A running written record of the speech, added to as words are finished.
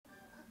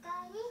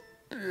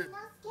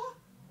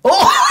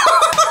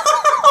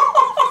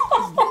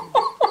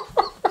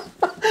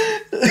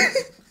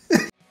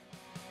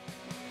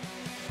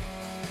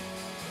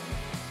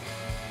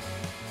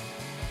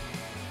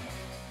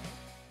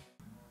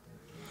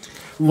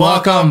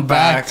Welcome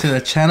back to the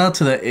channel,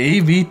 to the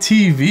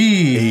ABTV.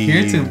 Hey.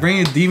 Here to bring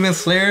you Demon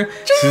Slayer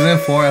Season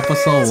 4,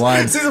 Episode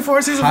 1. Season 4.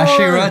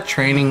 HASHIRA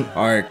Training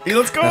Arc. Hey,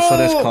 let's go. That's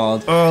what it's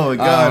called. Oh my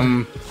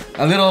god.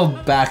 A little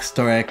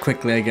backstory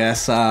quickly, I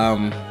guess.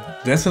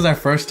 This is our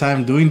first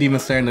time doing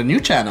Demon Slayer in the new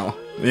channel.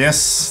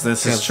 Yes,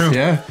 this is true.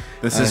 Yeah.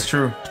 This is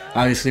true.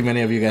 Obviously,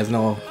 many of you guys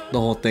know the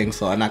whole thing,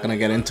 so I'm not going to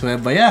get into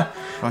it. But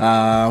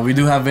yeah, we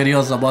do have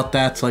videos about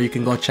that, so you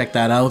can go check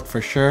that out for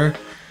sure.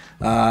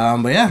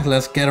 But yeah,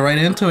 let's get right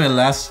into it.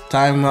 Last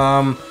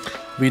time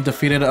we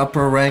defeated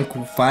upper rank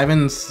 5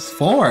 and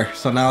 4,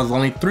 so now there's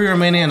only 3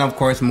 remaining, and of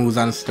course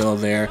Muzan's still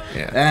there.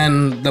 Yeah.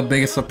 And the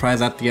biggest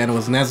surprise at the end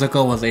was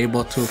Nezuko was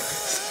able to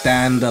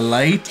stand the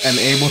light and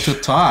able to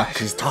talk.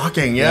 She's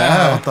talking,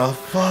 yeah. What the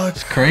fuck?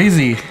 It's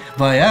crazy.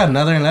 But yeah,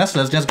 nonetheless,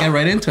 let's just get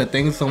right into it.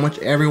 Thank you so much,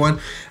 everyone.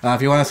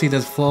 If you want to see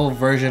this full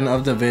version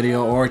of the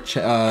video or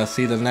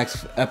see the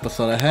next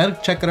episode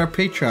ahead, check out our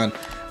Patreon.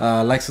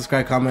 Like,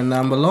 subscribe, comment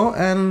down below,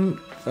 and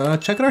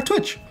check out our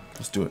Twitch.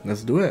 Let's do it.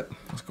 Let's do it.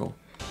 Let's go.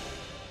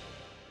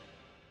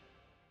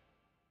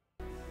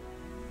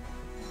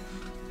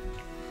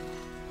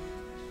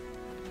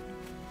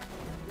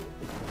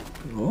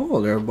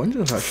 Oh, there are a bunch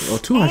of Hashiras. Oh,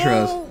 2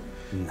 Hashiras.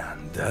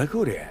 I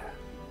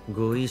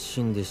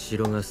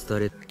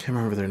can't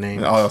remember their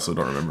names. I also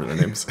don't remember their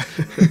names.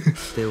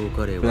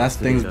 But that's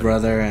Thing's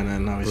brother, and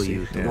then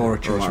obviously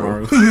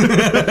Orochimaru.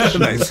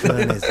 Nice.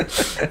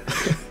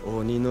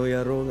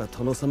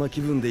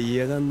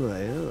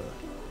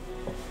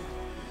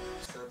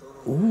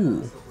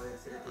 Ooh.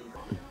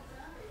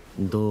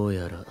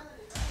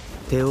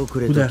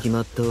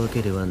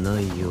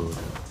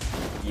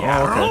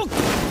 Oh,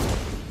 okay.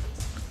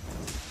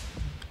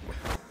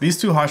 These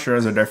 2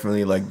 Hashiras are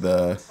definitely like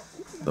the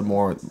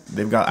more,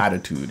 they've got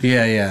attitude.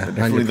 Yeah, yeah.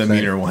 They're definitely 100%. The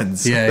meaner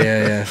ones. Yeah,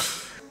 yeah, yeah.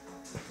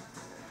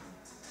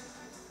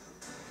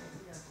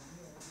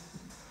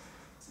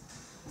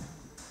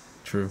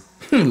 True.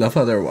 Love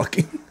how they're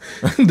walking.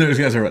 Those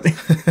guys are running.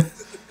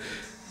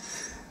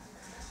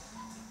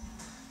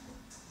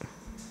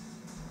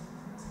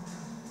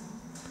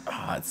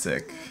 Ah, that's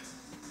sick.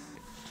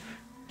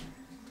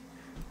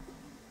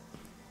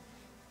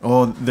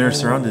 Oh, they're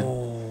surrounded.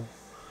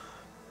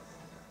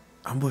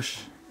 Ambush.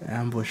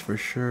 Ambush for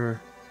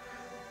sure.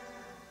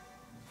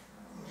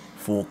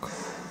 Folk.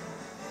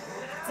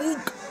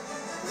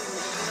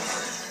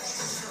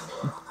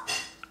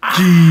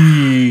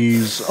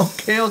 Jeez.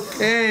 Okay.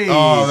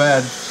 Oh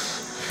man.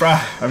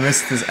 Bruh, I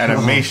missed this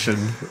animation.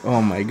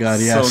 Oh my god,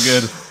 yes. So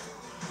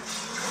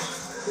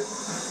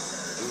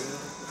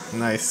good.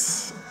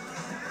 Nice.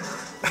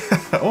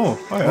 Oh,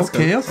 that's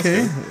okay, good.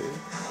 okay.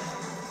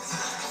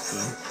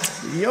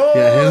 Yo,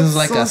 yeah, his is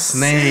like so a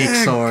snake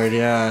sick. sword,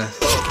 yeah.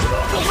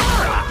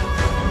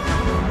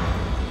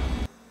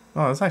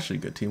 Oh, that's actually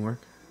good teamwork.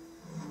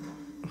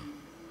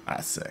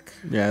 That's sick.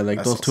 Yeah, like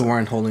that's those so 2 sick.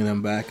 weren't holding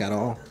them back at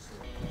all.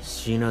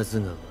 Fuck.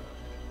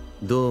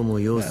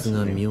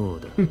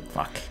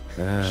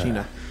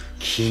 Sheena.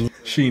 Sheen.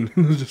 Sheen.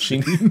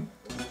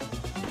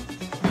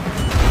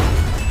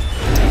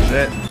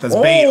 Shit. That's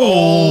bait.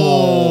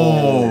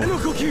 Oh!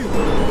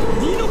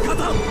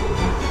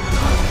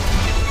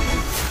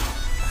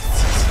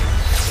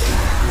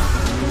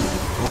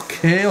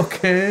 Okay,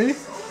 okay.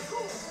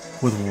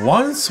 With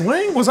 1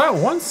 swing? Was that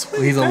 1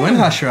 swing? He's a wind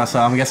Hashira, so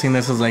I'm guessing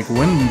this is like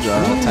wind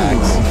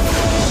attacks.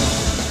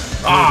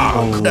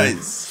 Oh,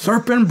 nice.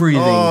 Serpent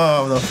breathing.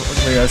 Oh,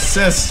 the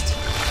assist.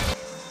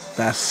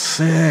 That's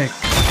sick.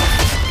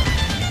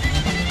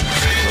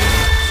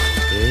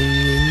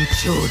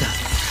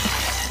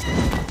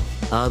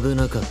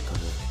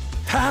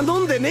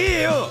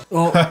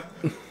 Oh, I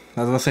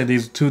was gonna say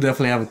these 2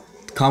 definitely have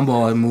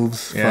combo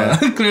moves. Yeah.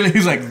 Clearly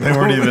he's like, they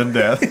weren't even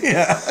dead.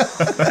 Yeah.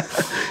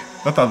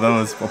 I thought that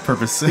was on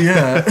purpose.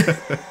 Yeah.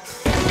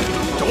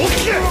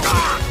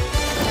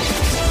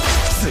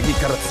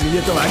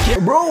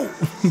 Bro!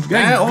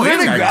 Yeah, oh, he's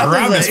gonna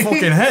grab his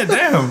fucking head.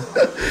 Damn.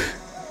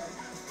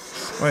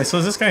 Wait, so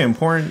is this guy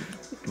important?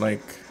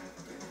 Like,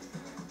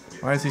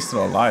 why is he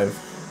still alive?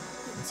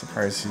 I'm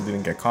surprised he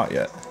didn't get caught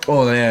yet.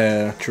 Oh,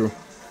 yeah, true.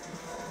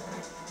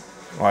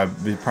 Oh,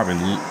 he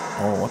probably.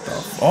 Oh, what the?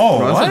 Oh,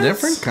 Bro, what? that's a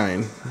different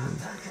kind.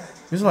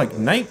 These are like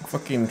night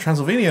fucking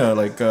Transylvania,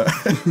 like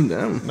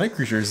Damn. night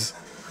creatures.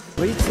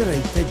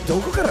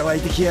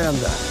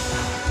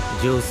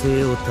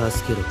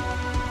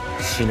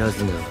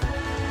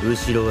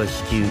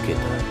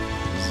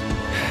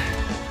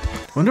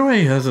 Wonder why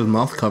he has his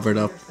mouth covered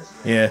up.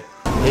 Yeah.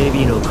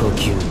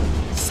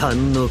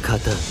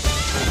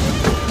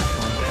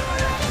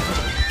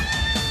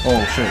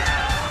 Oh shit.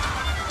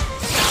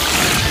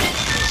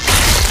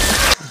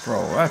 Bro,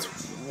 that's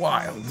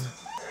wild.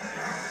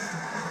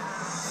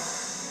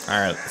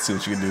 Alright, let's see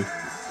what you can do.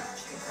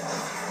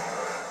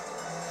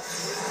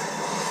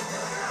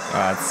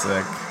 That's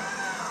sick.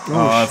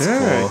 Oh, that's shit.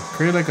 cool.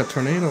 Create like a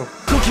tornado.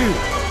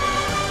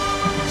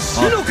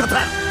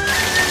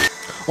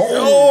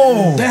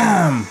 Oh,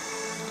 Damn.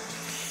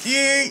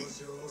 Yeah.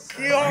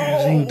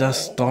 Rising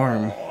Dust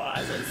Storm.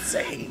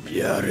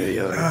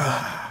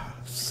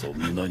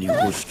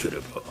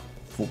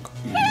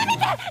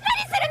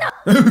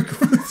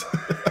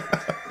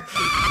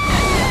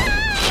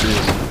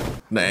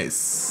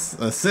 Nice.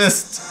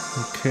 Assist.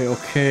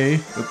 Okay.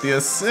 With the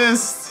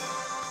assist.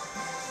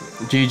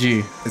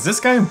 GG. Is this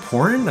guy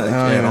important? Like,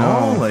 I at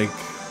all? know. Like.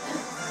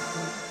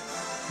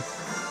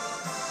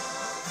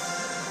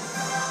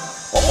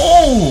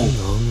 Oh!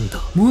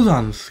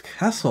 Muzan's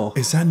castle.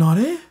 Is that not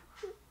it?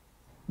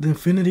 The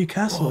Infinity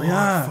Castle, I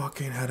yeah.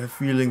 fucking had a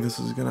feeling this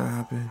was gonna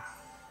happen.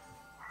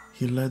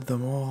 He led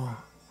them all.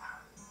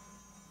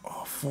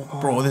 Oh, fuck.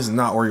 Bro, this is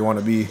not where you want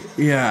to be.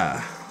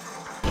 Yeah.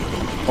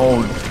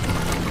 Oh.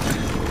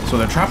 So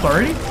they're trapped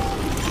already?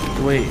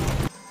 Wait.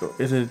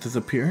 Is it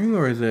disappearing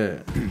or is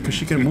it... Because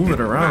she can move it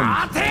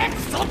around.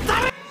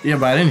 Yeah,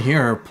 but I didn't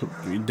hear her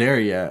there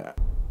yet.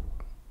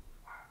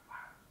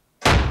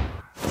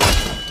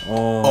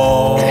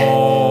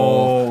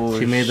 Oh.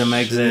 She made them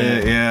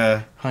exit.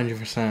 Yeah.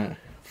 100%.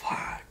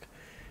 Fuck.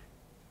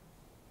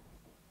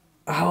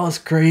 That was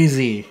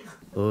crazy.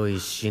 That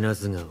was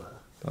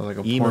like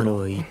a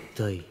portal.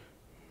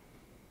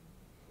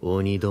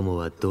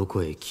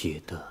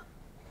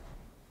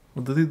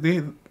 Well,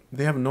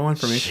 they have no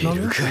information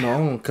on this?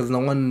 No, because no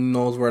one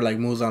knows where like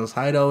Muzan's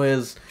hideout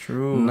is.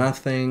 True.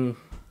 Nothing.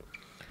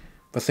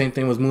 But same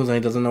thing with Muzan, he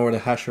doesn't know where the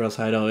Hashira's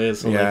hideout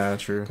is. So yeah, like,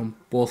 true.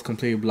 Both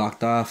completely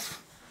blocked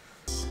off.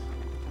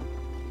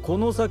 Trying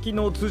to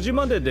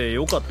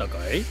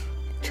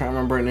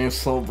remember her name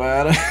so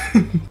bad.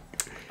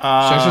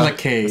 Starts with a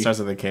K. It starts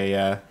with a K,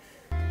 yeah.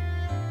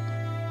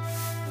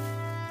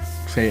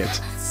 Say it.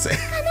 Say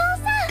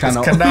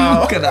Kano.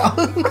 Kano. Kano.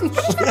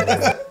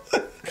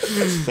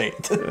 Say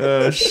it.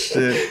 Oh,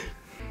 shit.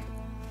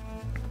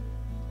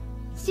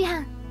 師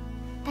範、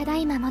ただ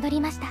いま戻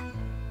りました。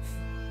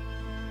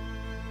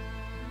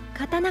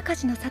刀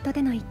鍛冶の里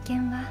での一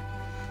件は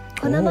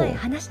この前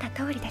話した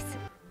通りです。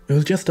It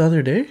was just the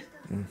other day?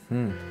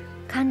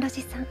 甘露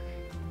寺さん、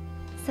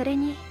それ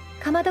に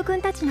Kamado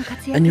君たちの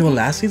活躍 And you know,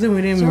 last season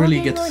we didn't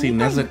really get to see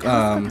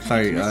Nezuko,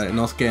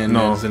 Inosuke and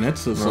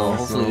Zenitsu, so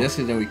hopefully this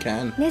season we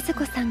can.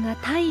 Nezuko さんが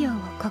太陽を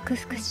克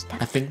服した。 I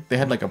think they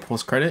had like a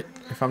post credit,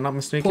 if I'm not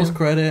mistaken. Post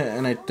credit,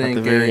 and I think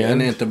at the very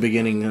and end. at the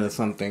beginning of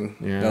something.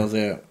 Yeah. That was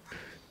it.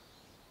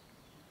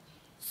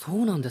 そ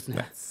うなんです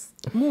ね。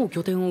もう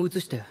拠点を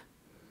移して。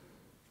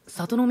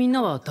里のみん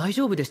なは大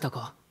丈夫でした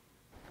か？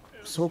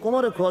そこ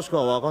まで詳しく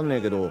はわかんね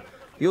えけど、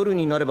夜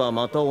になれば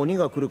また鬼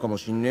が来るかも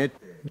しんねえ。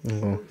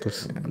 Oh,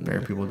 this, Bear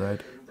people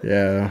died.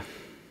 yeah.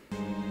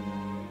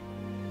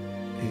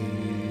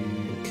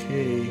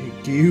 Okay,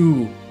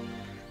 Gyu.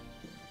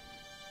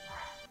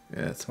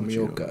 Yeah, it's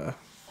Miyoka. Miyoka.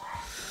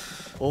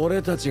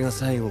 俺たちが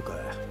最後か。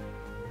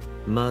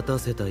待た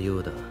せたよ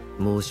うだ。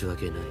申し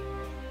訳ない。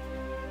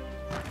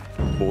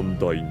問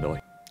題な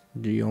い。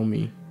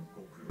 Giyomi.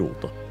 どう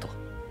だっ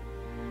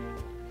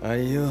た。あ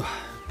いよ。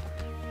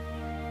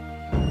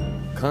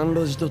甘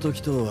露寺と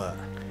時藤は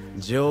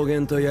上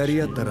限とや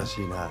り合ったら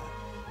しいな。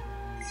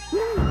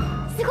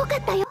すごか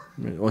ったよ。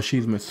 Oh,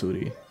 she's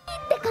Mitsuri. って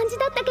感じ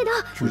だったけど、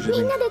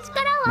みんなで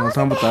力を合 No, わ I'm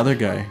せ talking て。 about the other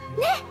guy.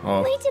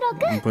 Oh. 無一郎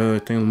君。 But I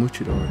think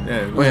Muchiro.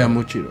 Yeah, Oh yeah,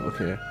 Muchiro.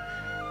 Okay.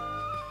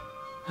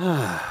 は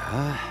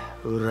あ、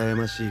羨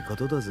ましいこ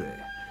とだぜ。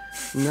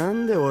な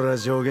んで俺は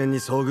上限に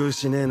遭遇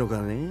しねえのか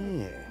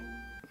ね。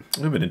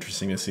It would have been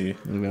interesting to see.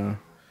 Yeah.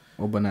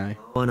 Obanai.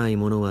 合わない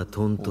ものは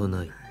とんと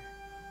ない。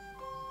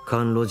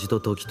甘露寺と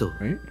時藤。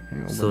 Right?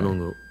 Yeah, その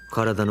Obanai. 後、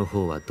体の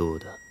方はどう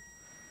だ。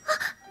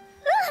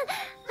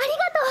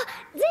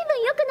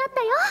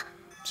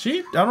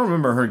She, I don't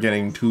remember her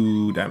getting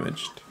too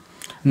damaged.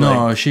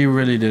 No, Like, she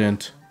really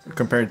didn't.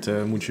 compared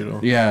to Muchiro.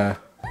 Yeah.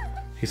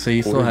 He said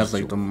he still has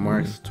like the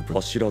marks to protect.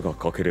 柱が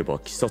欠ければ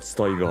鬼殺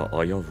隊が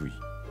危うい。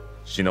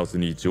死なず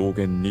に上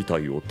限2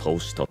体を倒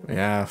した。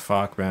 Yeah,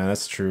 fuck, man.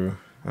 That's true.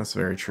 That's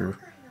very true.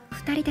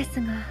 二人です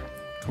が、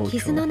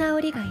傷の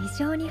治りが異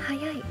常に早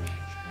い。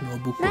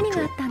何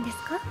があったんです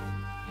か？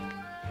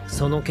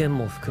その件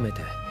も含め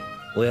て、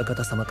親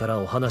方様から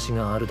お話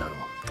があるだろう。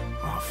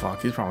 Oh, fuck.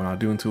 He's probably not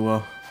doing too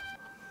well.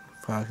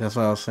 Fuck, that's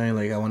what I was saying.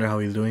 Like, I wonder how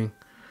he's doing.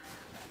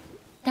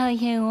 大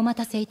変お待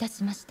たせいた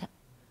しました。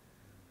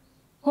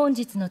本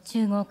日の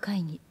中合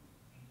会議、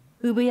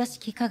産屋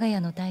敷加賀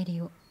屋の代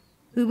理を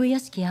産屋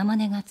敷天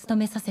音が務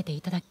めさせてい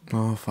ただき、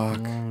 Oh,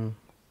 fuck.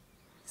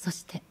 そ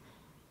して、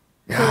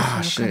 Yeah,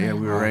 shit. Yeah,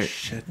 we were right.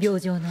 Shit.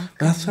 病状の悪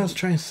化 That's what I was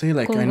trying to say.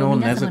 Like, 今 I 後 know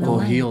皆様の Nezuko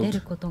前に出 healed.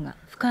 ることが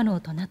不可能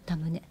となった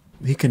旨。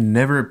 He can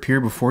never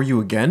appear before you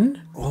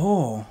again?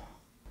 Oh.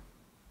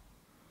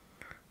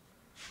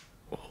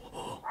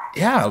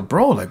 Yeah,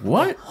 bro. Like,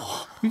 what?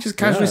 You just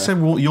casually said,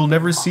 well, you'll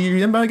never see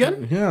Yaiba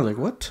again? Yeah, like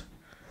what?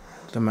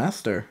 The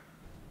master.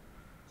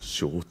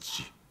 承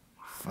知。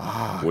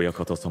親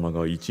方様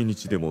が一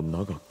日でも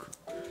長く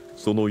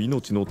その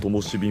命の灯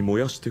火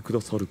燃やしてく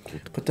ださるこ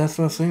と。 But that's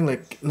what I'm saying,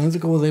 like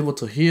Nezuko was able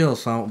to heal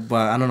some,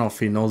 but I don't know if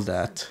he knows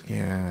that.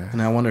 Yeah.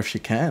 And I wonder if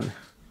she can.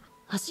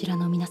 柱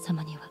の皆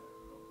様には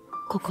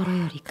心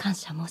より感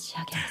謝申し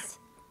上げます。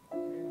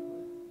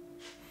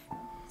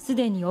す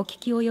でにお聞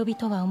き及び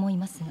とは思い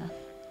ますが、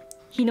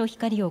日の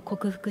光を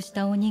克服し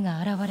た鬼が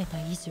現れた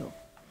以上、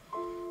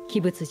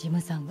鬼物寺無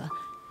惨は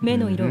目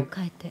の色を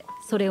変えて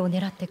それを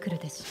狙ってくる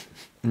でし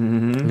ょう。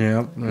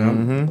Yeah,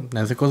 yeah.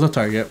 Nezuko's a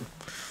target.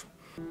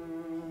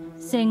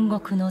 戦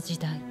国の時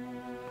代、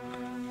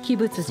鬼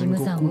物寺無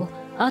惨を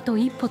あと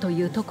一歩と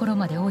いうところ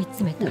まで追い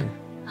詰めた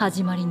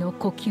始まりの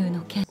呼吸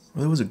の剣。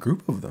Well, there was a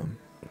group of them.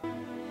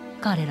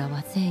 彼ら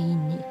は全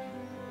員に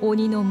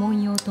鬼の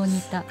文様と似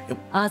た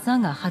あざ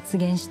が発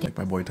現して、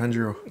 Like my boy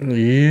Tanjiro.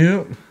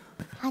 Yeah.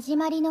 始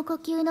まりの呼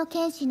吸の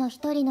剣士の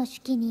一人の手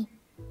記に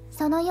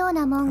そのよう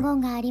な文言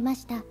がありま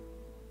した。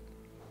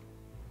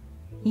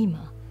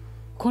今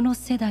この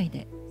世代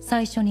で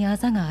最初にあ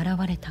ざが現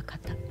れた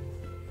方、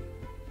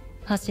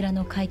柱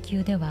の階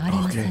級ではあり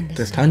ませんで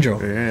That's した。 Tanjiro.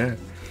 Yeah.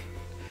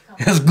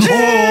 Let's go!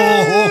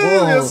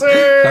 Yes, sir!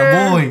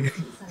 That boy.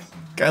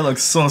 Guy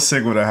looks so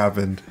sick when it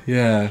happened.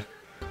 Yeah.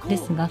 で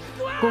すが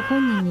ご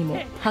本人に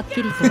もはっ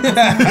きりとあざ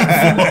が分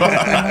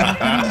か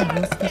らない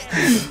様子でし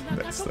た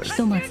ので、ひ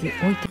とまず置い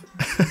て。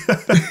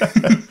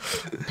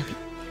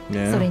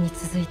それに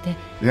続いて、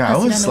 Yeah, I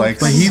was like,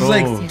 But he's so...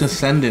 like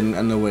descendant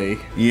in a way.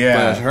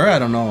 Yeah. But her, I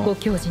don't know. ご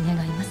教示願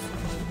います。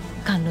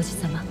甘露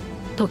寺様、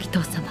時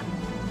藤様。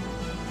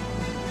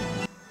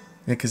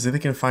 Yeah, because they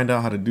can find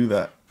out how to do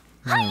that.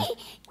 はい、あまね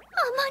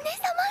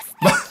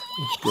様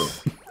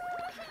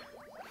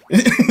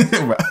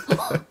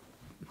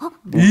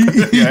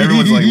Yeah,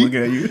 everyone's like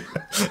looking at you. でき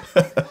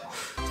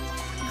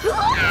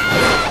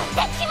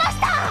まし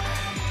た。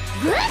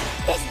グッ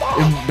でして。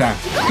Bam.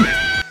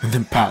 And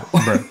then pow.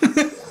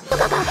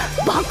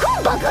 バク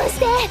ンバクンし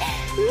て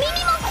耳も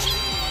キー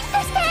ッと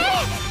して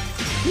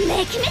メ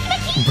キメキメ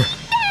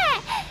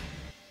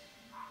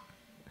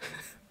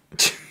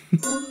キ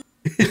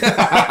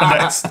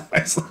Nice,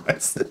 nice,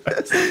 nice. 申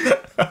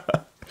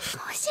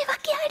し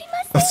訳ありま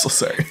せん。 I'm so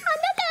sorry. あなた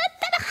あっ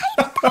たら入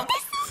りたいで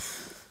す。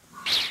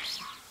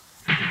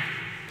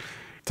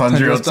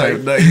 Tanjiro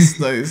type. Nice,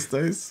 nice,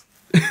 nice.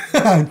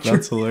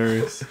 That's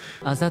hilarious.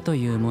 あざと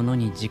いうもの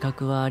に自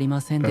覚はあり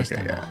ませんでした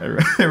Okay, が、 yeah.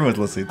 Everyone's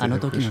listening to あの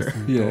him for 時の sure.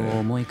 戦闘を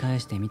思い返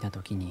してみた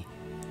ときに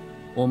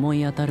思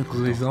い当たるこ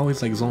He's と、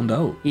 always like zoned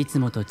out. いつ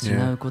もと違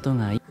うこと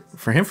が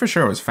For him, for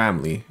sure, it was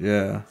family.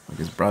 Yeah.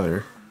 Like his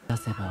brother. 出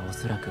せばお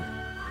そらく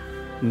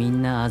み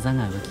んなあざ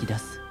が浮き出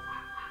す。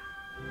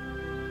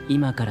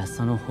今から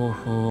その方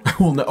法を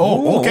Well, no,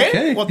 oh,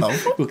 okay. Okay. What the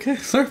fuck? Okay,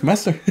 sir,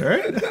 master.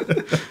 Alright.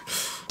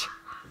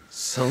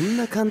 そん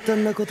な簡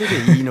単なこと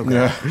でいいのか。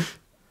 Yeah.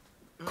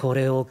 こ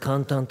れを簡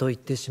単と言っ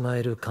てしま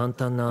える簡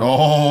単な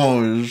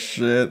Oh,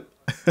 shit.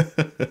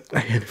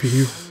 I envy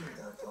you.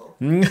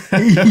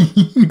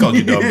 Called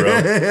you dumb,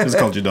 bro. Just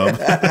called you dumb.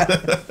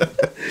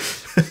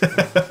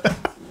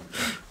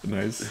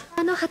 Nice.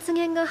 あの発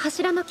言が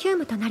柱の急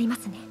務となりま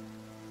すね。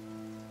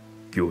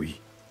御意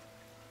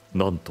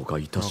なんとか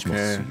いたしま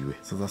す Okay. ゆえ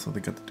So that's what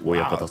they got to do.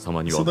 親方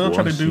様には So ご they'll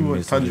try to 安 do 心 what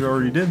召される Tanjiro よ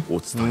already う did. お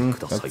伝えく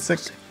ださい That's ま sick.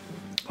 せ。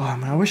 Oh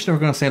man, I wish they were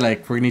gonna say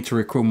like we need to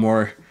recruit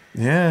more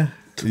Yeah.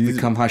 to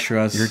become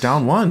Hashiras. You're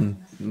down one.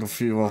 A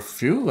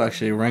few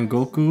actually.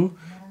 Rengoku,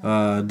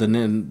 the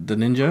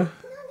ninja.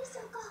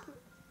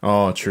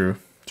 Oh, true.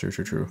 True,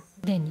 true, true.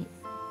 すでに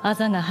あ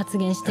ざが発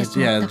現してし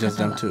ま Yeah, った just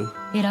方 them は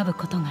two. 選ぶ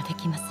ことがで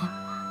きません。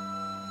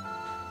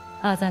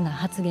あざが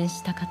発現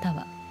した方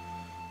は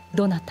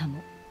どなた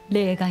も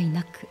例外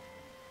なく。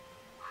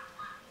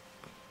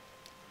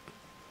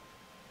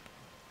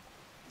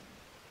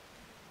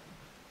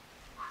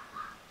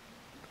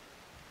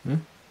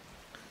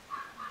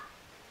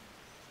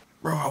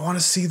 Bro, I want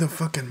to see the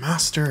fucking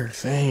master.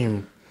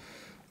 Same.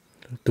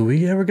 Do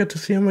we ever get to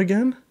see him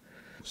again?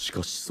 し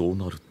かしそう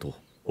なると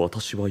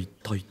私は一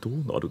体どう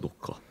なるの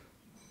か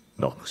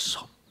ラム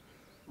さん。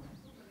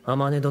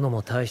天音殿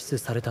も退出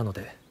されたの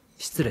で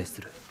失礼す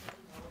る。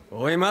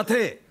おい待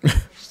て。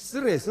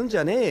失礼すんじ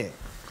ゃねえ。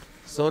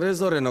それ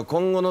ぞれの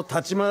今後の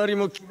立ち回り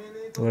も決めね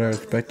えと。 What our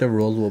expected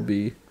roles will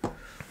be.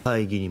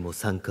 会議にも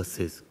参加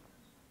せず。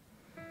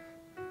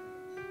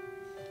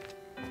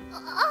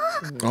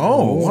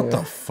 Oh, what the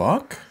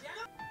fuck?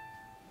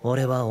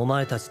 俺はお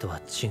前たちとは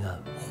違う。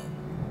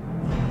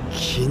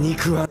気に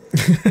食わん。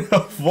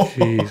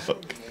 Jeez.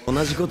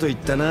 同じこと言っ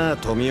たな、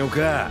富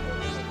岡。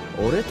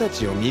俺た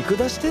ちを見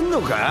下してんの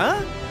か？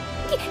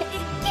喧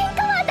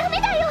嘩はダ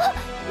メだよ。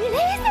冷静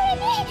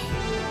に。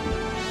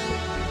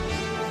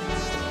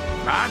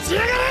待ち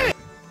やがれ。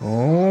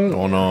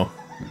 Oh no.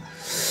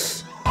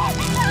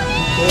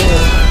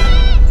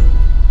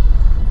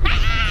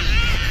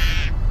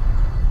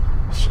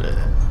 Shit.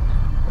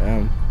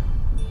 Damn.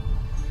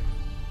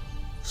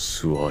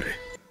 座れ。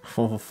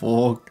 Oh,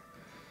 fuck.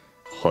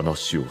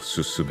 話を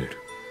進める。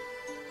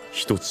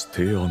一つ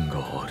提案が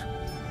ある。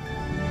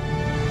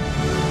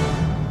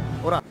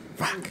ほら。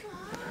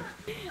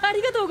あ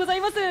りがとうござ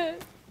います。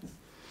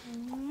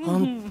ほ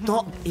ん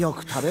とよ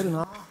く食べる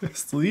な。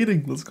Still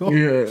eating. Let's go.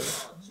 Yeah.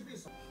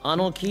 あ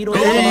の黄色い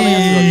頭のやつ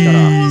が来たら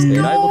え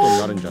らいことに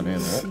なるんじゃねえの？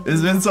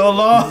 It's been so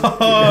long.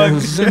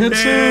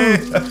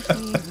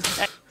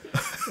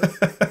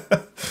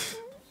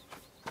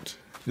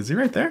 Is he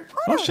right there?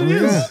 Oh shit, he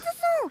is. 任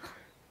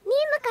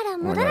務から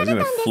戻 Oh, ら he's れたん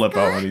gonna です flip か？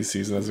 out when he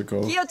sees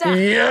Nezuko. Kyo-chan.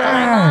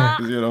 Yeah.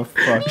 He's gonna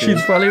fucking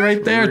She's probably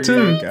right there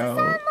too. freak out.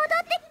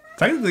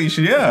 Technically,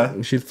 she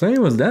She's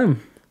playing with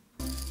them.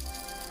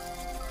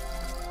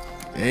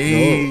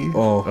 Hey.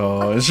 Oh.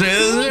 Oh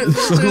shit.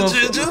 戻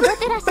っ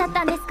てらっしゃっ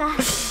たんですか？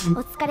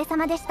お疲れ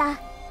様でした。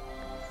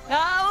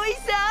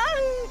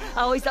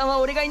葵さんは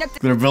俺がいなく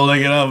て They're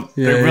building it up.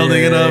 Yeah, They're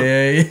building it up.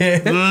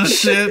 Yeah, Oh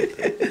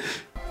shit.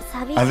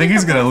 I think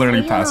he's gonna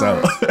literally pass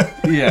out.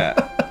 yeah.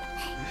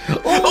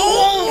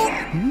 Oh!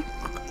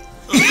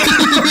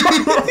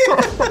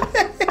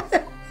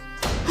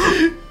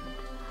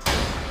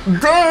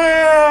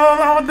 Damn!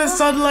 How would the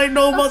sunlight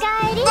know about? Oh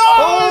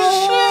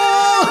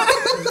shit!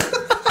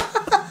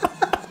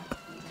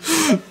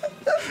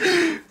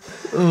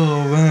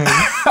 Oh man.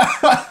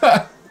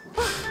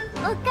 お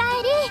か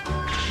えり。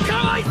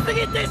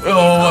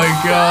 Oh my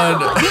god!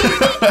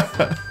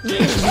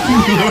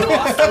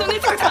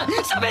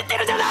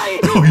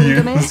 Oh,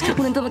 you.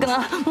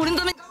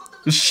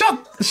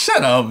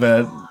 Shut up,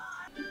 man.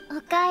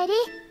 おかえり、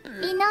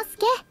伊之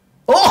助。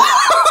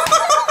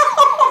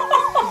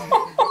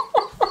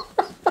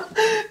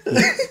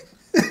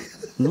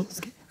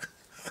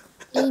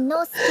伊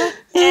之助。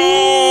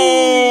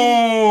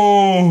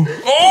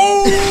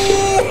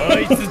あ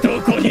いつど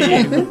こにい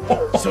る？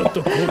ちょっ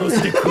と殺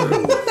してくる。そ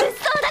んなこ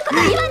と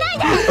言わない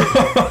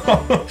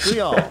で。い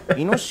や、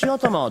イノシシ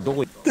頭はど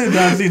こ？ Did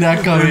not see that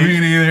Me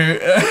coming. neither.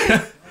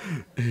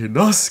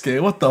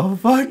 Inosuke, what the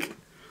fuck?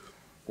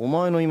 お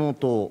前の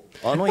妹、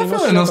あの I イ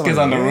feel ノ like シシ Inosuke's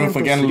頭 on the に roof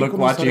again, look,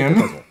 watching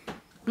him.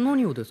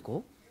 何をですか？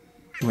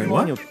 Wait, 何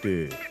what? よっ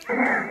て。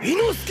伊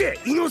之助、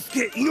伊之助、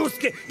伊之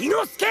助、伊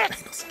之助。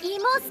伊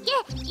之助、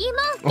伊之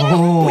助。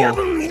 Oh. 親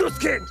分伊之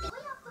助。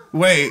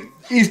 Wait.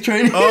 He's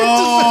training.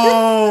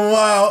 Oh,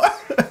 wow.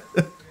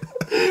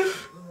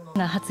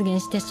 が発言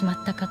してしま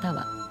った方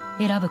は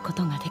選ぶこ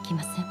とができ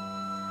ません。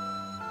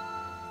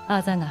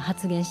アザが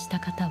発言した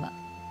方は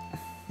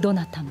ど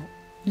なたも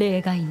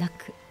例外な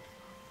く。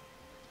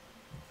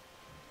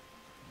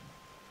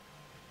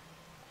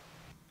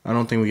 I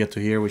don't think we get to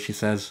hear what she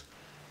says.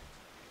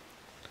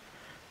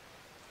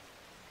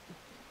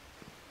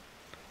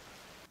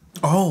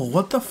 Oh,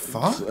 what the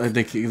fuck?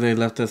 They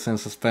left us in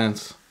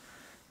suspense.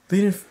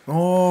 They didn't.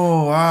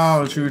 Oh,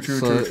 wow. True.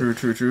 So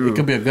It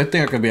could be a good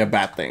thing or it could be a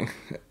bad thing.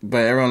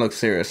 But everyone looks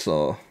serious,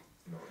 so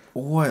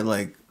What,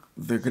 like,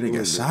 they're gonna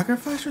get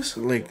sacrificed or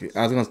something? like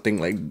I was gonna think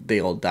like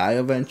they'll die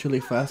eventually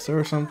faster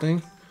or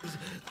something.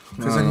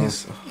 Because then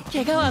he's.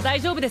 怪我は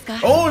大丈夫ですか？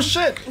 Oh,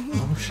 shit!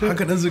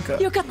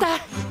 Hakanezuka. よかった。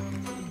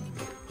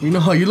 You know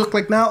how you look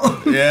like now?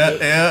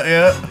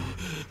 Yeah.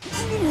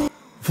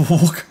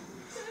 Fuck.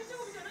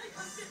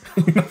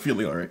 You're not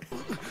feeling alright.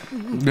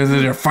 This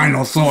is your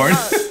final sword.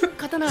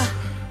 刀。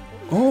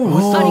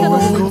 Oh, ありがとうご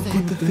ざい go ます。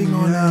 put the thing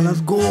on now.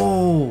 Let's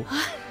go.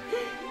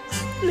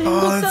 煉獄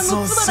Oh, さ that's ん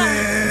の so 妻だ。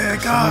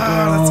 sick. Ah,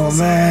 that's so Oh sick.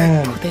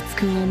 man. こてつ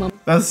くんを守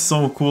That's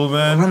so cool,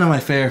 man. One of my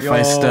favorite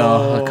fights Yo.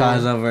 still.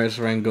 Akaza versus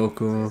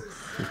Rengoku. っ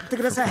て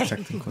ください。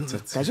 Protecting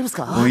Kotetsu. 大丈夫です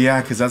か？ Oh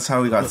yeah, because that's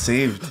how he got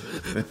saved.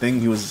 The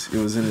thing it was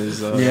in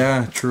his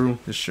Yeah, true.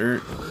 his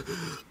shirt.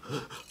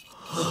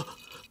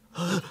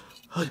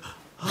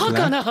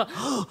 儚、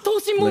頭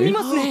身も見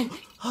ますね。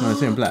 No,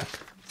 it's in black.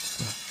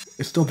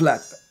 It's still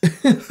black.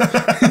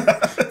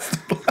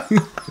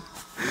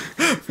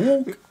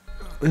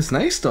 It's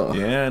nice though.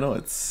 Yeah, I know,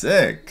 it's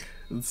sick.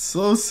 It's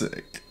so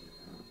sick.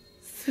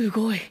 す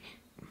ごい。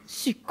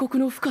漆黒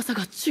の深さ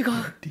が違う。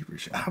 Deeper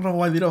shit. I don't know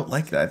why they don't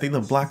like that. I think the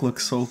black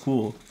looks so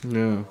cool.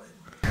 Yeah.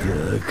 だ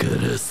か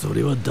らそ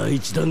れは第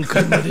一段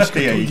階までしか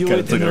Yeah, 研 you ぎ終 kind え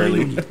of て took it ないの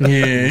early. に。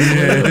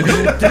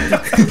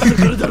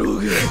 Yeah. だろう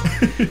が。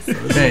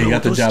 Hey, you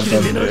got the job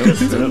done.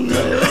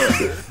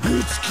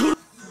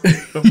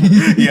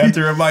 You have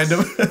to remind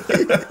him.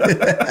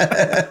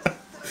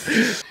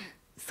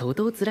 相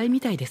当辛いみ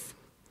たいです。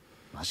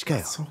マジか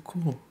よ。 So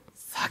cool.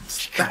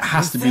 That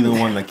has to be the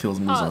one that kills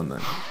Muzan then.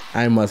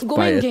 I must ご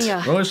buy めん、ゲン it. ヤ。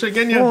 Oh shit,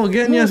 Genya. Oh,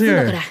 Genya's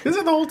だ here. から Is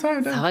it the whole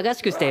time now? 騒が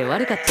しくして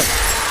悪かった。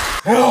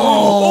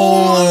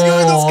 Oh,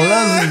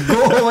 let's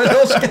go.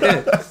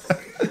 Inosuke.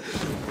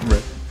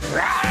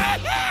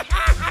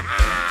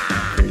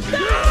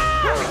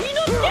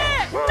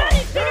 何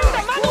してるん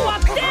だ、窓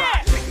割って。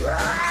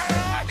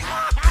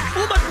お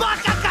前バ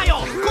カかよ。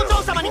胡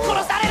蝶様に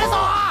殺されるぞ。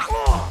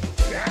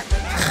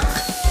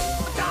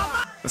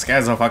 This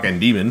guy's a fucking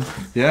demon.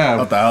 Yeah.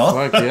 What the hell?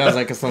 Fuck, yeah, it's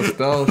like some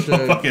spell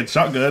shit. Fucking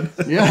shotgun.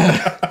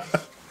 Yeah.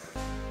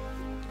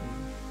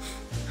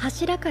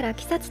 柱から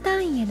鬼殺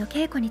隊員への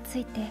稽古につ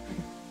いて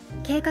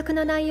計画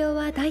の内容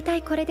は大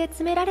体これで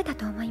詰められた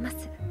と思いま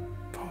す。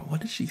 Bro,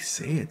 what did she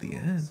say at the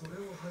end?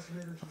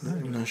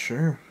 I'm not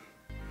sure.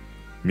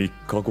 3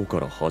日後か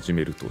ら始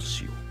めると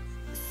しよう。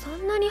そ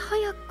んなに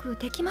早く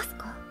できます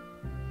か？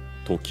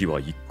時は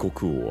一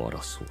刻を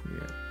争う。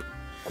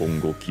今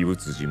後鬼物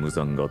事務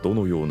山がど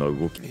のような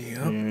動き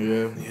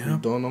Yeah. We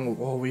don't know.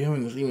 Oh, we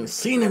haven't even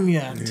seen him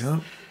yet.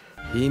 Yep.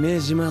 姫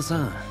島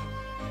さん、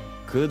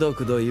くど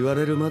くど言わ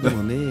れるまで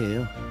もねえ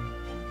よ。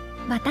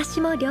私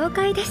も了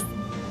解です。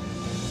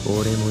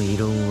俺も異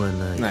論は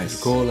ない。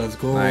 Nice. Go, let's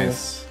go.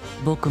 Nice.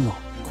 僕も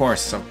Of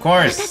course, of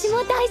course. 私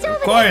も大丈 Of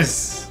夫で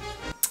す。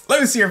 course. Let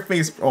me see your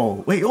face.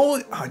 Oh, wait.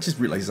 Oh, I just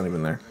realized he's not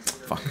even there.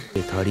 Fuck.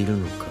 足りる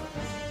のか。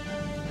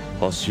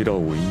柱を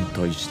引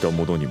退した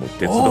者にも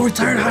手伝って Oh, も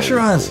retired らおう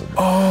Hashiras. と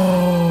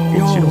Oh,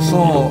 yo,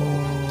 so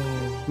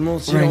も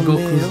ちろんねえ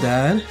Rengoku's よ。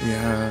 dad.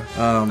 Yeah.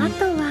 あ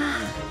とは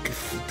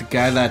The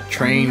guy that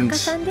trained 中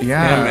さんです。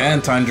 Yeah. him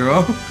and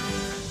Tanjiro.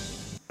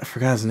 I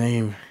forgot his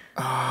name.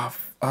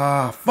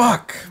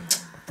 Fuck.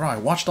 Bro, I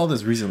watched all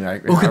this recently. I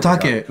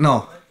Ukitake.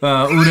 No.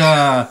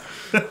 Uda.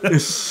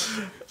 It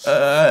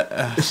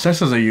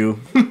starts as a U.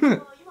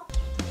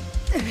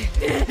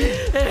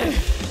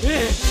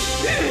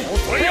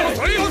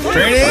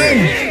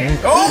 Training.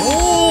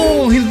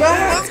 Oh, he's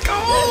back. Let's go.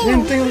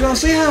 Didn't think we were gonna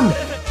see him.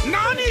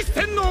 何し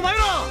てんのお前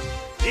ら。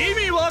意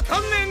味わか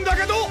んねえんだ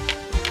けど。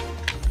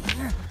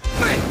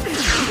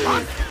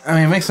 I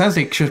mean, it makes sense.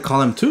 They should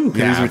call him too. 'Cause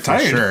Yeah, he's for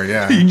retired. sure,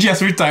 yeah. He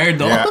just retired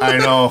though. Yeah, I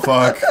know.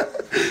 Fuck.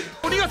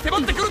 鬼が迫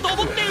ってくると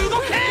思って動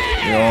け。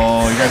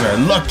 Yo, you guys are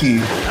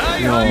lucky.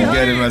 Yo, you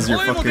get him as your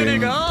fucking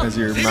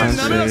master.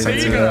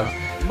 Sensei.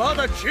 ま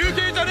だ休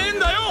憩じゃねえん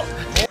だよ。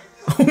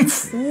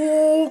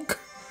 Fuck.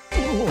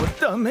 もう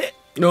ダメ。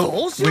 No,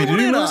 どうしよ wait, うも did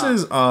ね he えな。 lose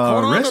his こ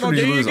の wrist 後 or の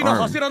did he 現 lose his 役の arm?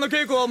 柱の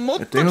稽古はもっ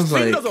I と think き it つ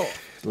was いんだぞ。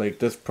 like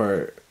this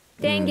part.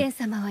 天元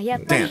様はや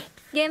っぱり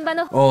現場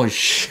の Oh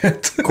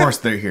shit. Of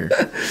course they're here.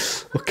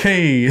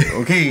 Okay.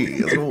 Okay,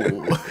 let's go. おい、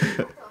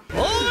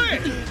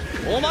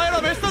お前ら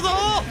別だぞ。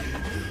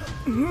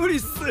無理っ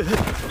す。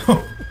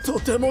と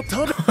ても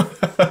ただ。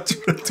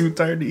Too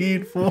tired to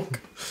eat, fuck.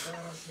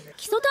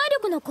 基礎体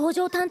力の向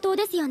上担当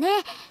ですよね。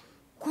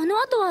この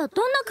後は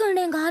どんな訓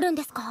練があるん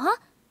ですか？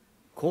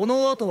こ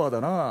の後はだ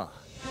な。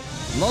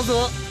まず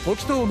は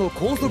時藤の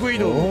高速移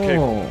動の稽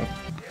古。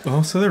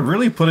 Oh, so they're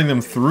really putting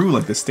them through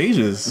like the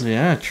stages.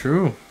 Yeah,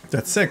 true.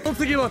 That's sick. その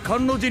次は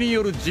甘露寺に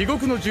よる地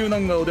獄の柔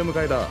軟がお出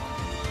迎えだ。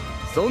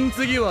そん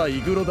次は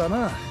イグロだ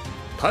な。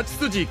立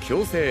ち筋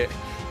強制。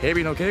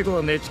蛇の稽古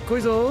はねちっこ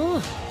い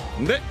ぞ。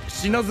で、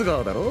品津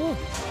川だろ。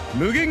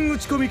無限打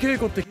ち込み稽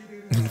古って。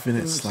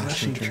 Infinite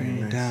slashing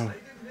train down.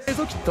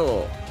 きっ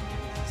と。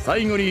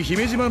最後に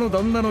姫島の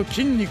旦那の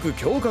筋肉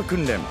強化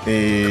訓練。こ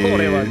え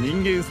れは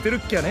人間捨てるっ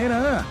きゃねえ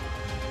な。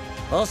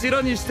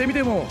柱にしてみ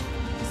ても。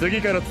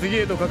次から次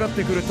へとかかっ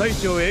てくる大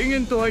使を延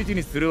々と相手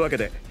にするわけ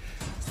で、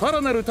さら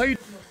なる大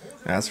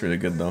That's really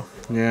good though.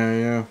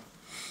 Yeah, yeah.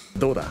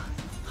 どうだ、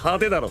派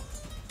手だろ。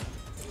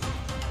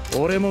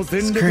俺も全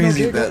It's 力の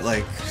crazy 稽 that 古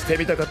like して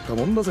みたかった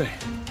もんだぜ。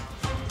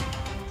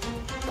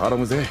頼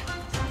むぜ。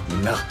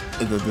な。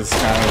this guy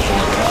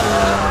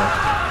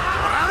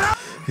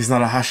is he's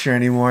not a Hashira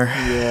anymore.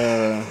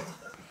 Yeah.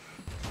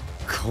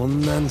 こ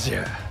んなんじ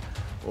ゃ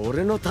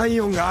俺の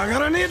体温が上が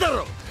らねえだ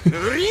ろ。無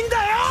理んだ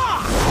よ。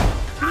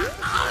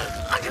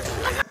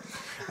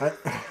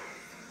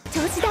調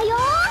子だよ。もう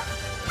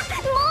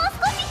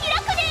少し開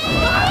くね。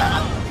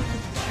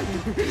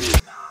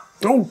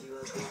 Oh.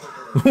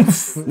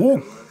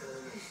 Whoa.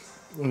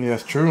 Yeah,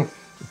 it's true.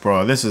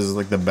 Bro, this is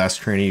like the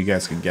best training you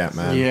guys could get,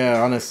 man.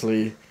 Yeah,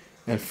 honestly.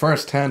 And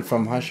first hand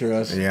from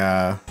Hashiras.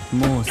 Yeah.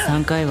 もう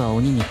3回は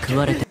鬼に食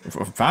われて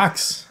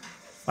Facts.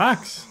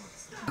 Facts.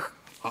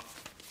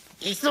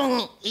 急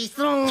ぎ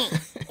急ぎ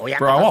親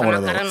Bro, I 方 want one 様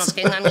of からの those.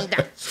 手紙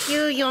だ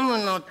急読む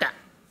のだ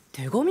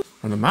I'm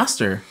the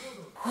master.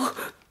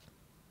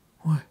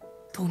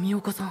 富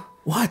岡さん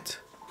What?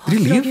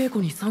 柱稽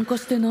古に参加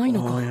してない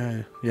のか Oh,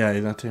 yeah. Yeah,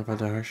 he's not talking about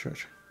the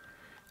Hashiras.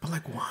 But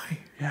like, why?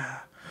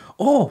 Yeah.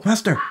 Oh,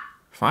 Master.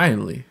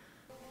 Finally.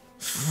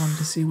 I wanted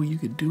to see what you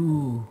could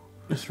do.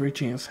 Just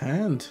reaching his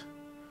hand.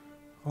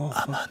 Oh,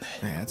 fuck.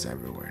 Yeah, it's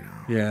everywhere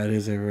now. Yeah, it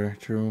is everywhere.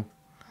 True.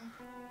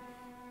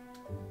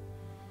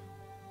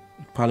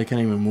 Probably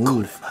can't even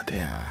move.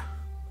 Yeah.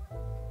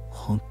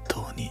 本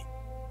当に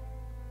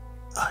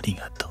あり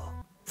がとう。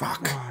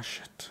 Fuck. Oh,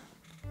 shit.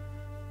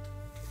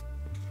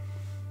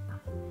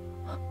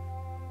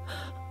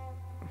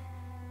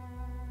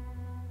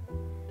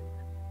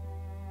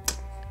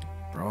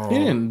 Bro. He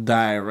didn't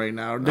die right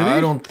now, did he?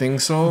 I don't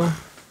think so.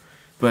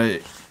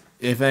 But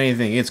if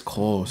anything, it's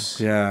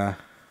close. Yeah.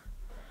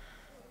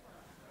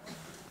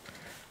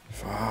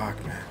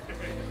 Fuck, man.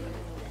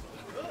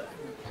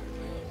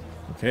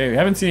 Okay, we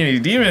haven't seen any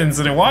demons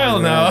in a while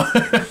now.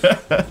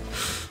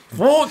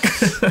 Fuck.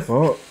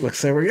 Oh,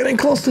 looks like we're getting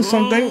close to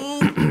something.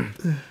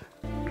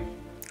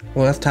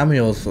 Well, that's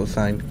Tamio's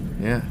sign.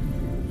 Yeah.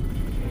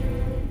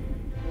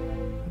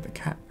 The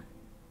cat.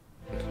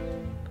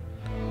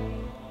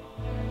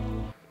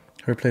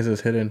 Her place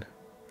is hidden.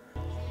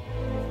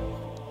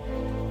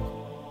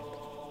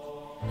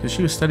 Because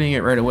she was studying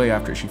it right away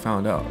after she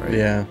found out, right?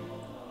 Yeah.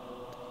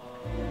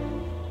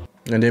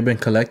 And they've been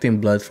collecting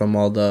blood from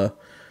all the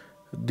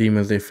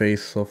demons they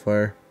faced so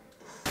far.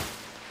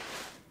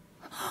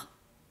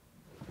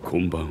 こ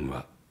んばん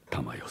は、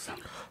玉代さん。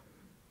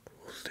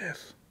Who's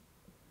this?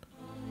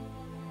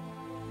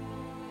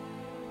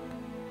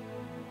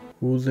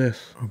 Who's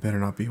this? Oh, better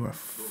not be who I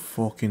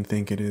fucking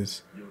think it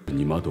is. Bro,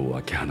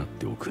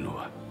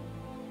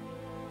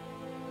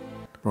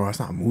 that's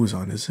not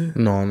Muzan, is it?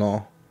 No,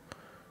 no.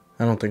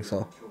 I don't think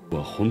so.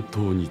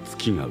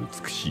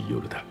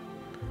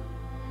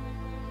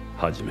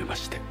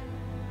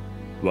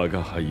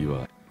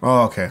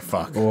 Oh, okay,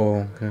 fuck.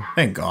 Oh, okay.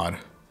 Thank God.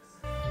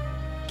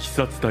 鬼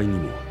殺隊に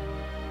も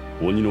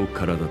鬼の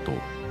体と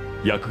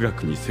薬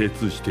学に精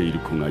通している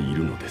子がい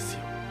るのですよ。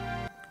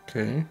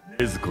Okay.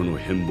 禰豆子の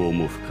変貌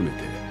も含め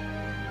て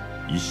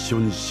一緒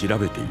に調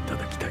べていた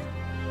だきたい。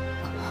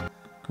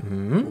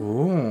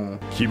Oh.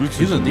 鬼物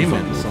人を倒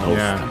すために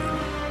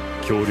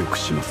協力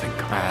しません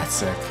か。Ah,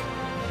 that's sick.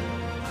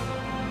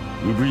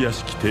 産屋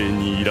敷邸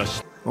にいら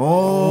し。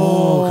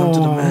Oh, come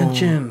to the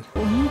mansion.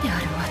 鬼であ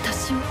る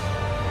私を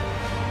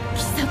鬼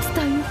殺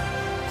隊の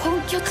本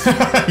拠地。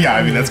 Yeah,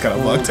 I mean that's kind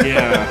of fucked.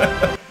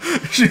 Yeah.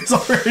 She's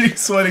already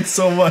sweating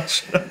so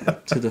much.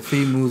 To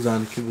defeat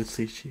Muzan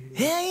Kibutsuchi.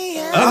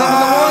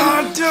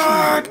 Oh,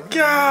 God.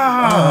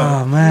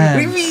 Oh, man.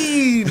 What do you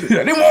mean?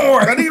 I need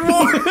more. I need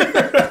more.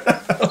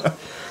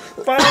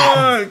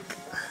 Fuck.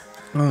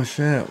 Oh,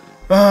 shit.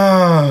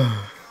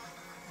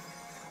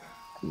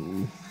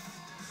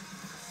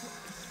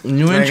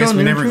 New I intro? guess we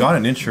New never intro? got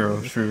an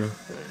intro. True.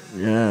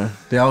 Yeah.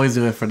 They always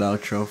do it for the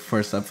outro,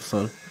 first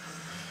episode.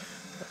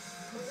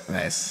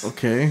 Nice.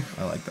 Okay.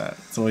 I like that.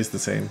 It's always the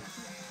same.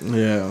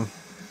 Yeah.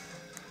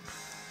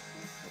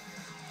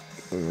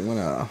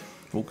 What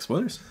Folk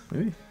spoilers?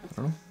 Maybe. I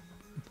don't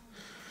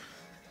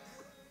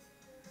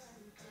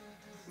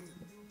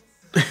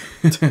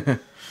know.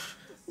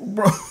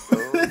 Bro,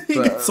 he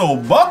gets so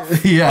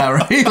buff. Yeah,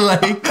 right?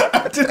 Like.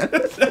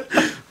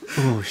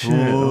 Oh shit!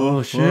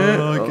 Oh shit!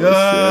 Oh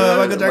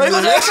god!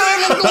 Michael Jackson!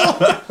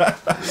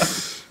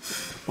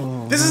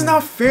 This is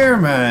not fair,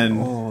 man.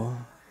 Oh.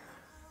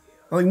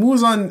 Like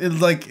Muzan is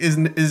like is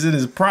in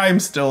his prime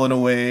still in a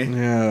way.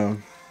 Yeah.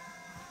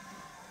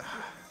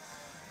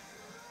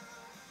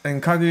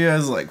 And Kaguya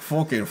is like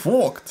fucking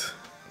fucked.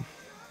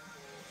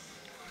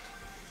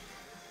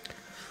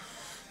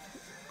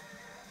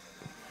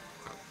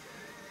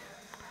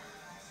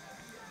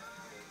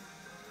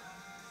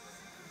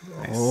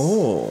 Nice.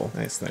 Oh.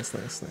 Nice.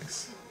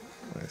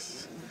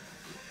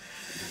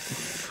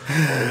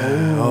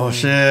 Oh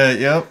shit,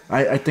 yep.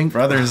 I think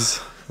brothers.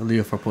 I'll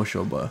leave it for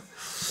Posho, but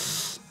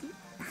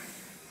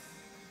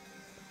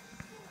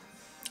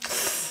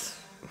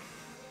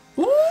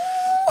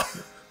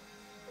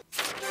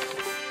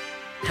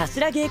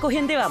柱稽古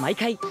編では毎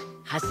回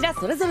柱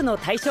それぞれの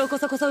大将こ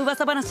そこそ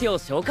噂話を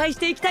紹介し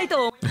ていきたい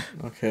と。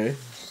 Okay,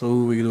 so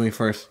who are we doing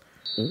first?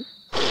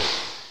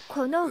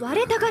 この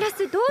割れたガラ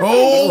スどうするんで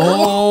す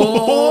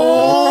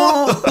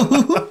か？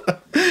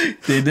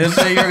 They did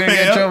say you're gonna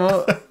get in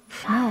trouble.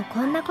 もう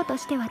こんなこと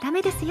してはダ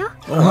メですよ。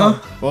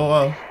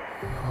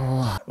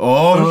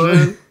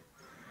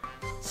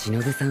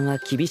忍さんは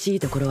厳しい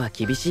ところは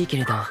厳しいけ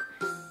れど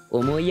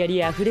思いや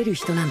りあふれる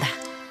人なんだ。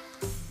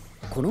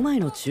この前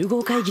の中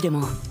合会議で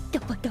も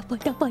甘露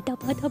寺さん、あ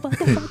りがと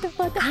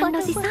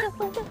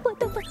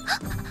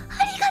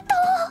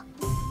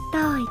う。ど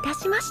ういた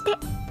しまして。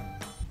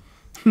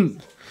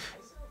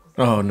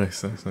Oh,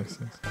 nice.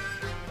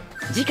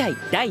 次回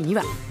第2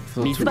話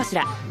水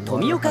柱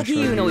富岡義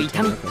勇の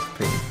痛み。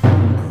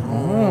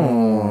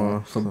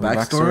 Oh, some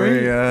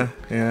backstory.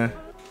 Yeah.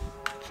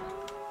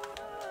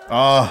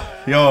 Oh,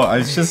 yo, I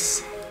was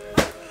just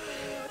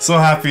so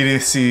happy to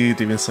see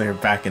Demon Slayer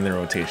back in the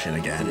rotation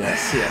again.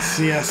 Yes.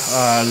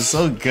 It's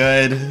so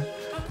good.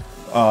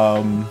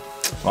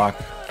 Fuck.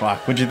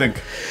 What'd you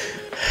think?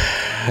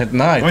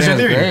 No, I What's your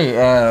think theory?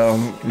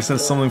 great. You said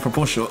something for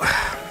Posho.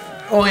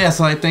 Oh yeah,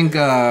 so I think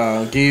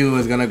Gyu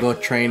is gonna go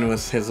train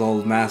with his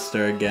old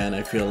master again.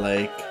 I feel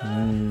like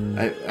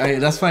I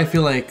that's why I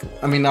feel like,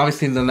 I mean,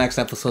 obviously the next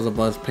episode's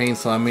about his pain,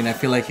 so I mean I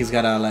feel like he's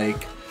gotta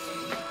like,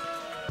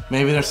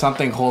 maybe there's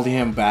something holding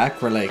him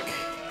back where like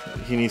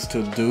he needs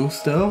to do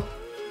still,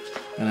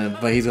 and then,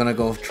 but he's gonna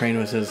go train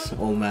with his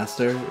old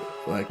master.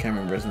 Well, I can't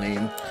remember his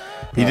name.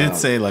 He did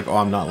say like, "Oh,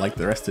 I'm not like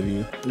the rest of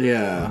you."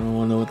 Yeah, I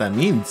don't know what that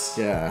means.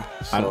 Yeah,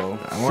 so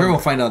sure we'll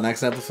find out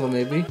next episode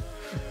maybe.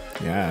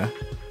 Yeah.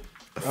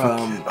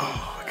 Oh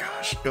my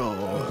gosh.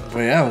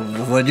 But yeah,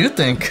 what do you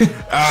think?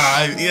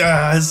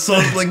 Yeah, it's so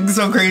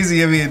so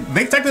crazy. I mean,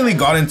 they technically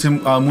got into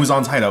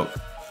Muzan's hideout.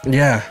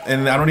 Yeah,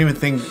 and I don't even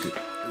think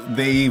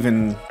they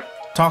even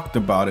talked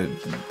about it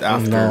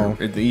after,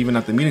 even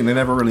at the meeting. They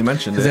never really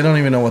mentioned it. Because they don't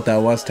even know what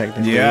that was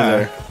technically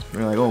either.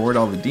 They're like, oh, where'd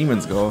all the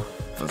demons go?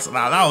 So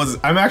now that was,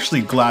 I'm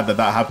actually glad that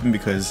happened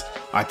because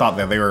I thought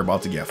that they were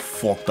about to get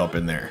fucked up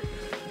in there.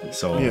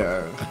 So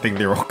yeah, I think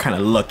they were kind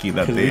of lucky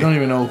that they don't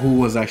even know who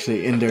was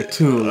actually in there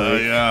too.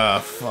 Like. Yeah,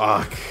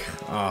 fuck.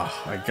 Oh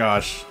my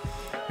gosh.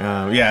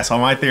 Yeah, so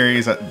my theory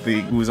is that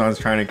the Muzan's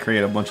trying to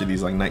create a bunch of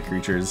these like night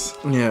creatures.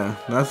 Yeah,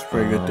 that's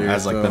pretty good theory.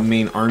 As like the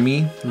main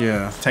army.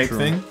 Yeah, type true.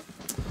 thing.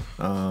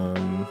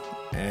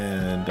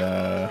 And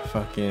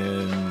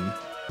fucking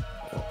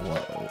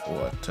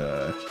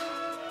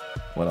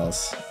what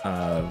else?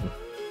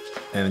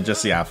 And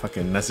just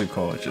fucking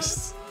Nezuko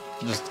just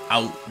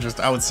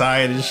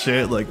outside and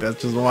shit. Like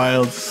that's just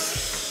wild.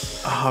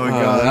 Oh my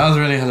god, that was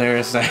really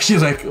hilarious.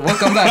 She's like,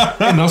 "Welcome back."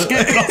 No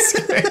skate.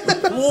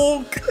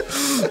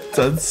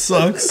 That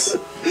sucks.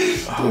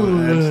 Oh,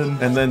 man.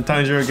 And then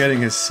Tanjiro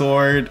getting his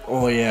sword.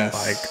 Oh yes.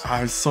 Like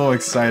I'm so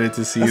excited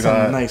to see That's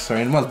that. a nice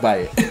sword. I must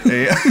buy it.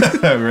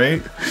 Yeah,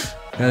 right?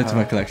 Add it to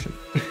my collection.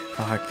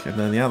 Fuck. And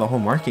then the whole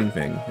marking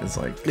thing is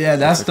like. Yeah,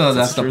 that's the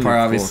really part. cool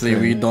Obviously,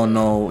 thing. we don't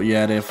know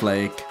yet if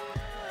like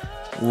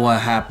what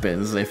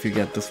happens if you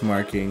get this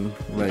marking.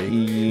 Like,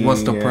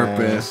 what's the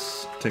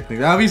purpose?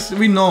 Technically, obviously,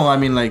 we know. I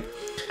mean, like,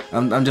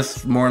 I'm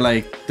just more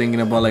like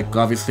thinking about like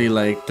obviously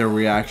like the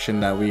reaction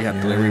that we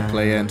had to like,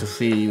 replay and to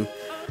see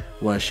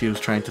what she was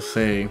trying to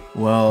say.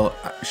 Well,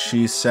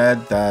 she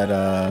said that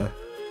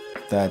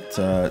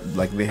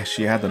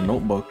she had the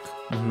notebook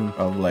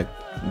of like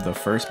the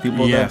first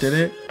people that did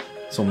it.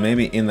 So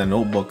maybe in the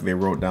notebook they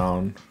wrote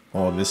down,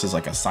 "Oh, this is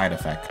like a side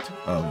effect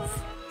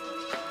of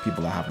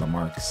people that have the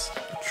marks."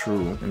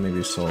 True. And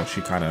maybe so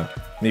she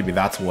maybe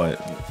that's what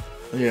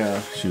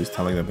she was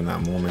telling them in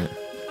that moment,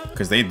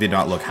 because they did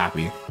not look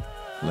happy,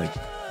 like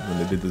when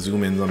they did the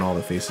zoom ins on all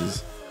the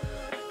faces.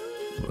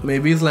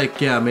 Maybe it's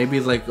like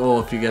oh,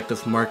 if you get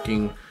this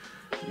marking,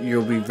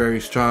 you'll be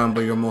very strong,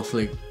 but you're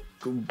mostly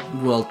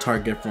will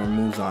target for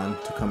Muzan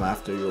to come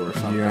after you or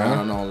something. I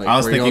don't know. Like, I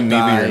was thinking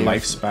maybe your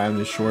lifespan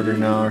is shorter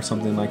now or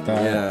something like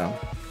that. Yeah.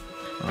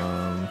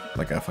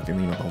 Like a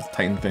fucking the whole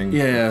Titan thing.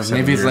 Yeah.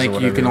 Maybe it's like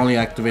you can only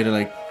activate it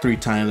like 3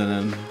 times and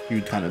then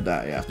you kind of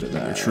die after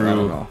that. True. I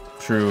don't know.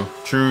 True.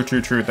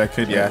 That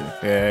could. Yeah.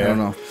 I don't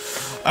know.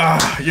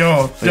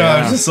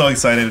 I'm just so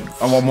excited.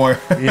 I want more.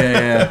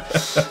 Yeah.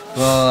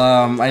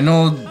 Well,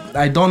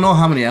 I don't know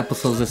how many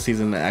episodes this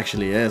season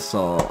actually is.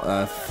 So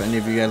if any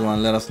of you guys want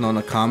to let us know in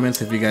the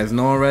comments, if you guys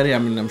know already, I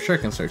mean, I'm sure I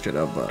can search it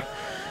up, but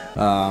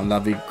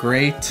that'd be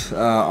great.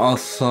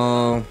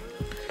 Also,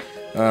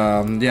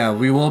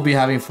 we will be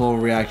having full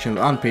reactions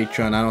on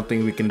Patreon. I don't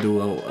think we can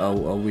do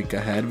a week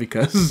ahead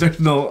because there's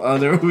no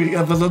other week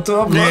episode to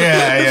upload.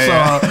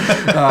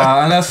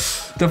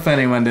 Unless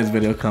depending when this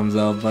video comes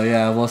out, but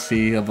yeah, we'll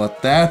see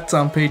about that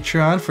on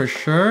Patreon for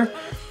sure.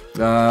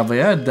 But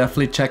yeah,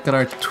 definitely check out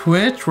our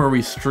Twitch where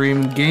we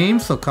stream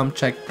games, so come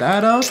check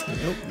that out.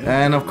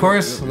 And of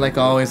course, like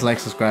always, like,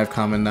 subscribe,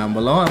 comment down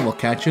below, and we'll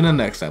catch you in the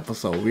next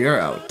episode. We are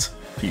out.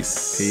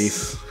 Peace.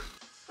 Peace.